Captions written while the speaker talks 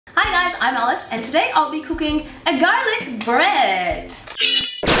I'm Alice and today I'll be cooking a garlic bread.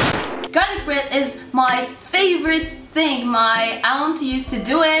 Garlic bread is my favorite thing. My aunt used to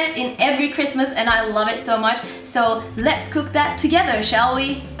do it in every Christmas and I love it so much. So let's cook that together, shall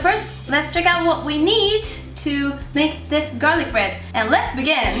we? First, let's check out what we need to make this garlic bread. And let's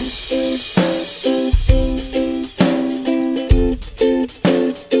begin.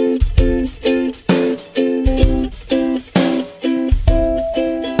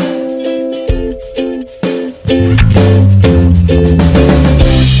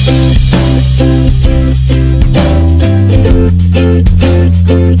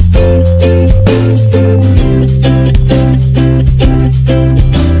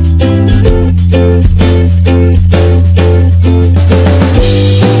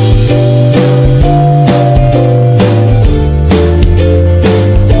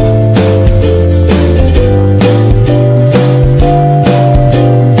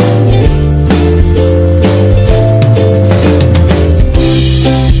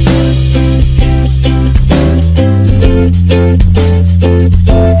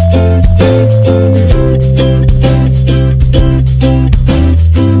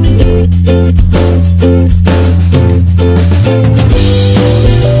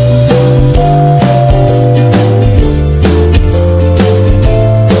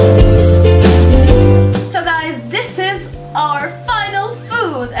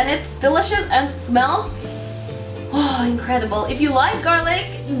 And it's delicious and smells incredible. If you like garlic,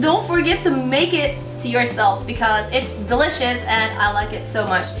 don't forget to make it to yourself because it's delicious and I like it so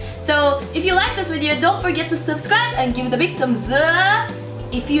much. So if you like this video, don't forget to subscribe and give it a big thumbs up.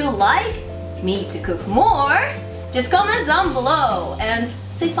 If you like me to cook more, just comment down below and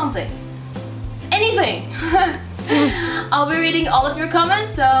say something. Anything. I'll be reading all of your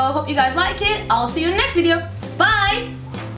comments, so hope you guys like it. I'll see you in the next video. Bye!